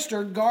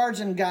pastor guards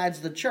and guides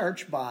the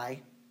church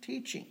by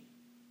teaching.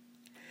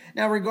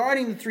 Now,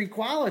 regarding the 3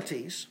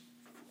 qualities,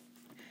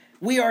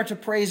 we are to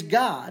praise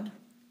God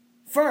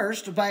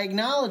first by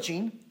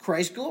acknowledging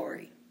Christ's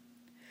glory.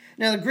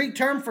 Now, the Greek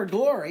term for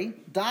glory,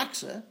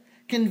 doxa,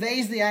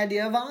 conveys the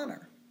idea of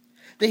honor.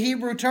 The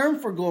Hebrew term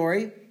for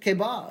glory,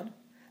 kabod,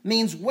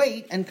 means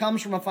weight and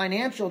comes from a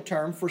financial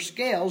term for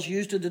scales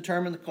used to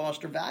determine the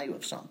cost or value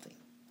of something.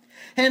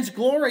 Hence,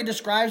 glory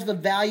describes the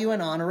value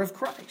and honor of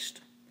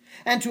Christ.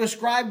 And to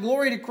ascribe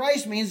glory to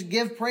Christ means to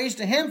give praise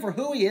to him for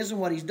who he is and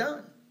what he's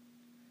done.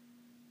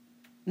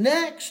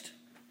 Next,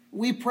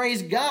 we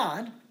praise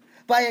God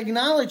by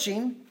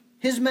acknowledging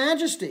his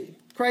majesty,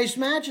 Christ's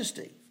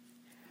majesty.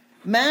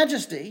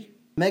 Majesty,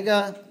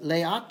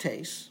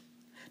 megaleates,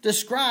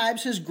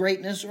 describes his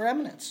greatness or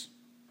eminence.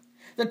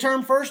 The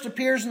term first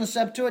appears in the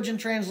Septuagint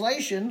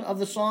translation of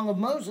the Song of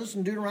Moses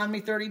in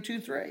Deuteronomy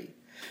 32:3.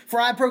 For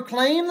I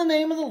proclaim the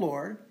name of the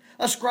Lord,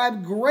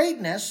 ascribe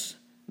greatness,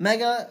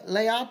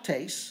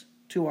 megaleates,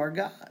 to our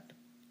God.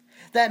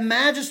 That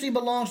majesty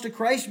belongs to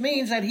Christ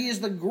means that he is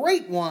the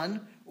great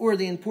one or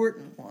the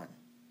important one.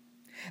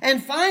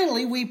 And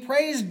finally, we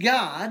praise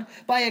God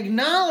by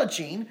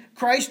acknowledging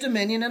Christ's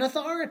dominion and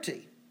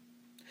authority.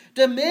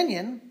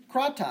 Dominion,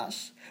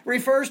 kratos,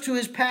 refers to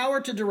his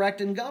power to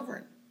direct and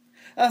govern.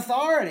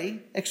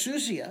 Authority,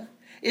 exousia,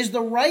 is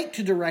the right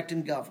to direct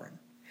and govern.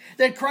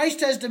 That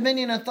Christ has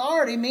dominion and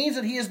authority means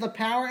that he has the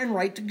power and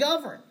right to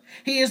govern.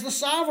 He is the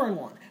sovereign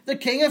one, the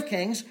King of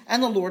kings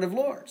and the Lord of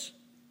lords.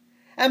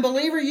 And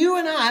believer, you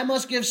and I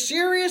must give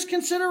serious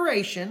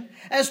consideration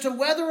as to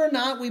whether or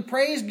not we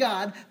praise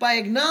God by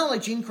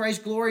acknowledging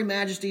Christ's glory,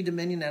 majesty,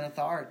 dominion, and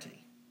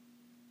authority.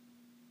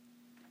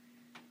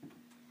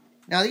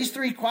 Now, these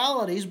three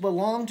qualities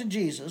belong to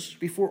Jesus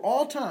before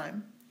all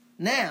time,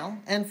 now,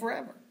 and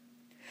forever.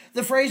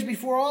 The phrase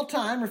before all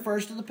time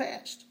refers to the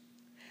past.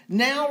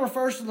 Now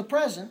refers to the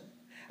present,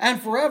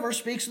 and forever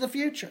speaks of the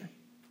future.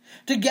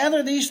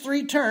 Together, these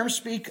three terms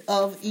speak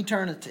of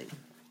eternity.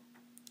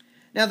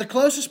 Now, the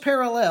closest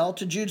parallel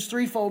to Jude's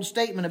threefold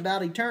statement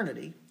about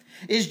eternity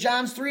is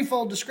John's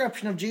threefold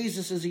description of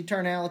Jesus'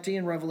 eternality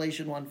in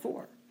Revelation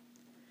 1:4.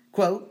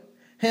 Quote,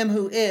 him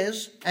who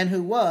is, and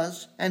who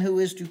was, and who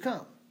is to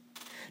come.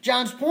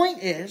 John's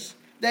point is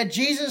that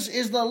Jesus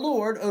is the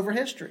Lord over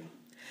history.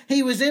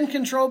 He was in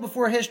control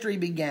before history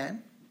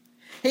began.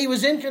 He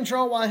was in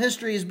control while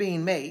history is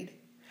being made.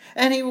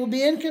 And he will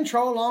be in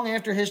control long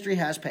after history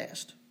has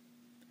passed.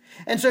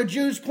 And so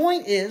Jude's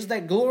point is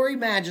that glory,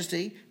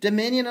 majesty,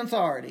 dominion, and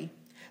authority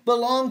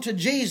belong to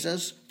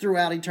Jesus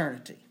throughout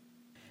eternity.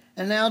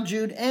 And now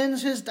Jude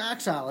ends his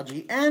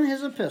doxology and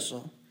his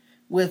epistle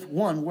with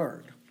one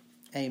word,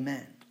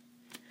 amen.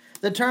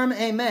 The term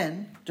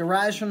amen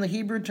derives from the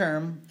Hebrew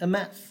term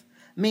emeth,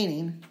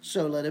 meaning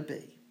so let it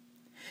be.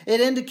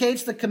 It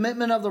indicates the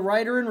commitment of the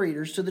writer and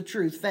readers to the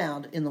truth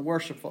found in the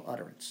worshipful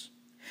utterance.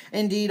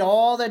 Indeed,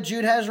 all that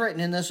Jude has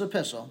written in this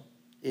epistle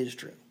is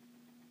true.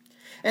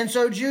 And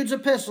so Jude's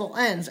epistle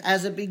ends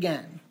as it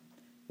began,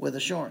 with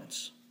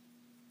assurance.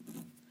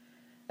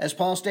 As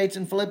Paul states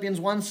in Philippians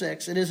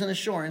 1:6, it is an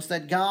assurance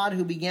that God,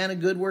 who began a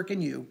good work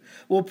in you,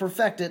 will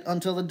perfect it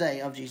until the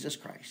day of Jesus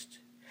Christ.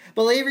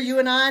 Believer, you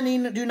and I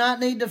do not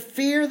need to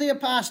fear the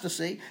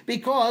apostasy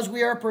because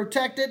we are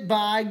protected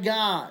by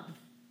God.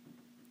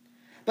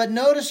 But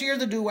notice here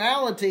the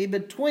duality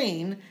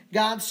between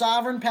God's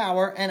sovereign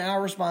power and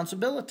our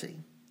responsibility.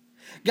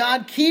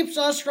 God keeps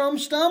us from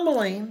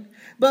stumbling,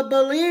 but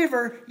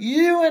believer,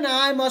 you and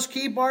I must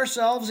keep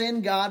ourselves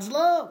in God's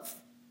love.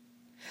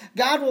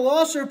 God will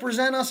also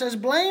present us as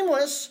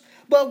blameless,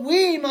 but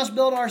we must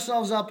build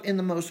ourselves up in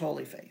the most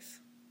holy faith.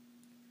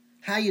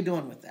 How are you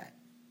doing with that?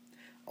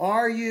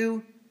 Are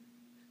you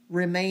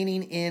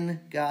remaining in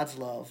God's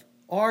love?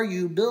 Are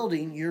you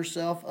building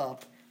yourself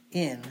up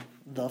in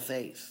the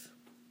faith?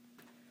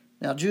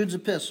 Now, Jude's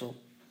epistle,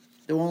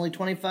 though only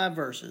 25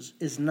 verses,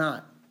 is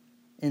not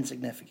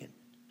insignificant.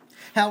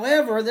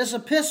 However, this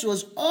epistle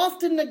is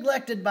often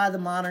neglected by the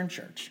modern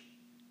church.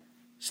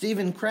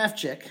 Stephen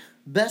Krafchick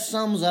best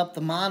sums up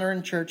the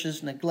modern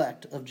church's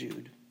neglect of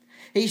Jude.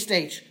 He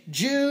states,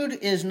 Jude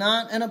is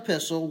not an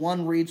epistle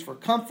one reads for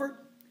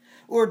comfort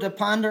or to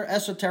ponder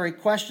esoteric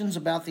questions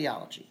about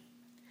theology.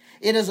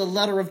 It is a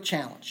letter of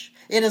challenge.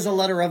 It is a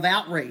letter of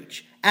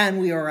outrage, and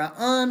we are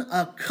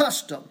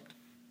unaccustomed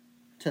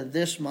to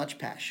this much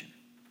passion.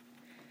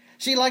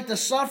 See, like the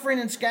suffering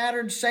and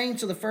scattered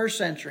saints of the first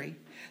century,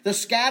 the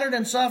scattered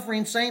and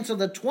suffering saints of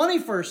the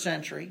 21st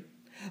century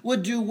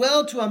would do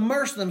well to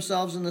immerse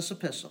themselves in this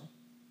epistle.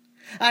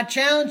 I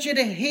challenge you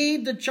to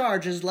heed the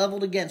charges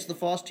leveled against the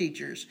false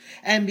teachers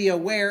and be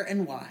aware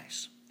and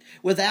wise.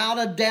 Without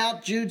a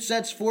doubt, Jude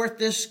sets forth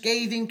this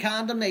scathing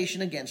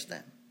condemnation against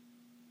them.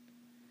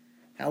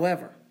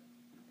 However,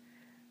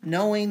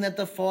 knowing that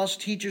the false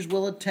teachers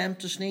will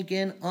attempt to sneak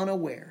in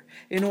unaware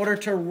in order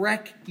to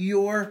wreck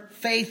your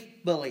faith,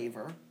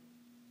 believer,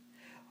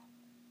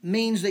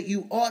 means that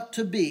you ought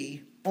to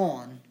be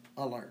on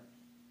alert.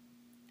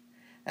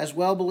 As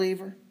well,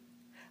 believer,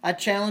 I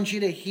challenge you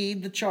to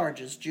heed the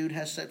charges Jude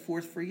has set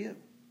forth for you.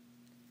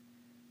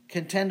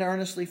 Contend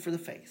earnestly for the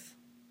faith.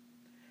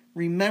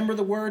 Remember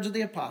the words of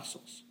the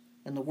apostles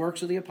and the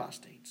works of the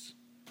apostates.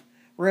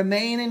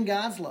 Remain in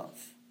God's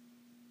love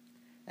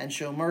and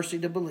show mercy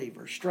to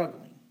believers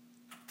struggling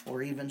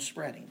or even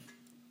spreading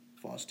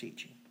false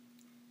teaching.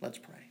 Let's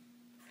pray.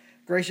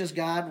 Gracious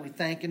God, we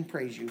thank and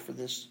praise you for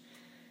this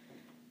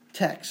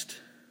text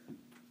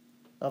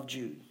of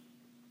Jude.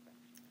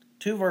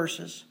 2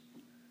 verses,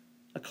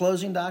 a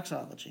closing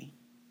doxology,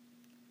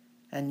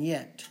 and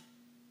yet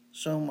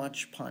so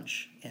much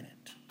punch in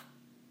it.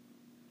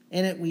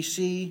 In it we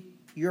see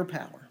your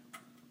power.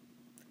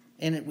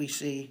 In it we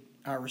see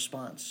our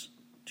response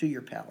to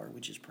your power,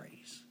 which is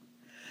praise.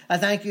 I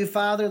thank you,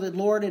 Father, that,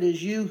 Lord, it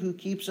is you who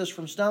keeps us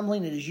from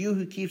stumbling. It is you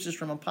who keeps us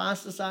from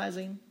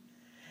apostatizing.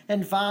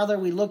 And, Father,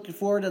 we look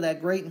forward to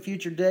that great and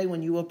future day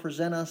when you will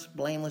present us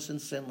blameless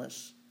and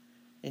sinless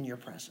in your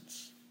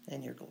presence,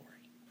 in your glory.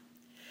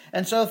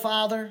 And so,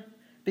 Father,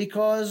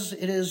 because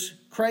it is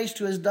Christ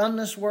who has done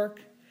this work,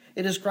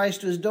 it is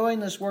Christ who is doing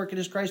this work, it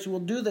is Christ who will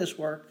do this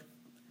work,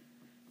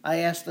 I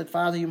ask that,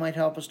 Father, you might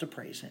help us to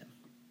praise him.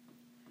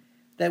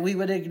 That we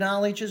would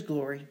acknowledge his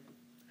glory,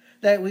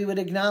 that we would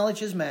acknowledge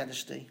his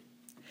majesty,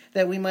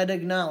 that we might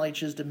acknowledge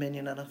his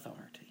dominion and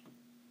authority.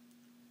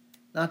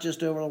 Not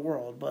just over the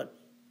world, but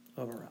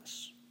over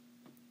us.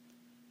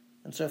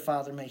 And so,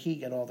 Father, may he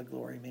get all the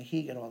glory, may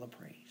he get all the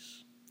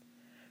praise.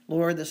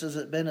 Lord, this has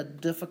been a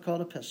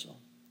difficult epistle.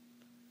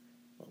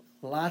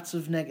 Lots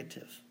of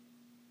negative,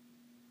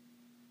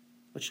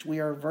 which we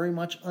are very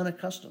much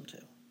unaccustomed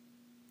to.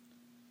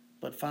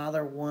 But,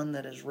 Father, one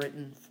that is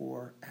written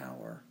for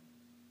our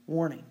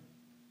warning.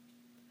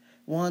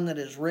 One that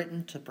is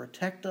written to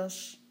protect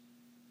us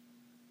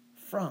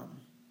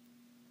from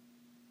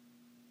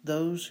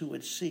those who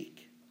would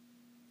seek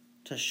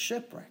to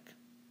shipwreck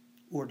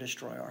or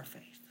destroy our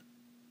faith.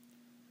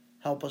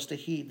 Help us to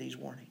heed these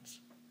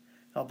warnings.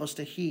 Help us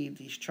to heed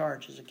these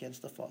charges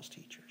against the false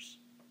teachers.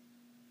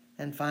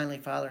 And finally,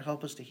 Father,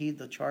 help us to heed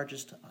the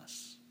charges to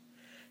us.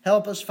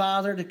 Help us,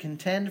 Father, to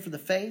contend for the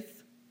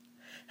faith.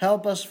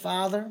 Help us,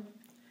 Father,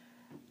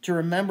 to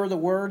remember the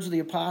words of the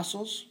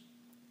apostles.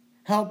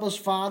 Help us,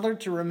 Father,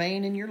 to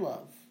remain in your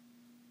love.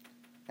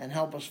 And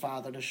help us,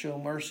 Father, to show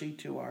mercy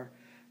to our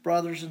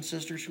brothers and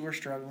sisters who are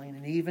struggling,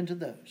 and even to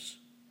those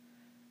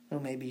who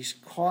may be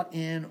caught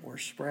in or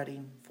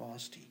spreading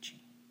false teaching.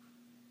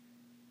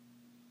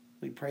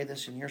 We pray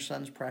this in your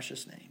Son's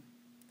precious name.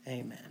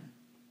 Amen.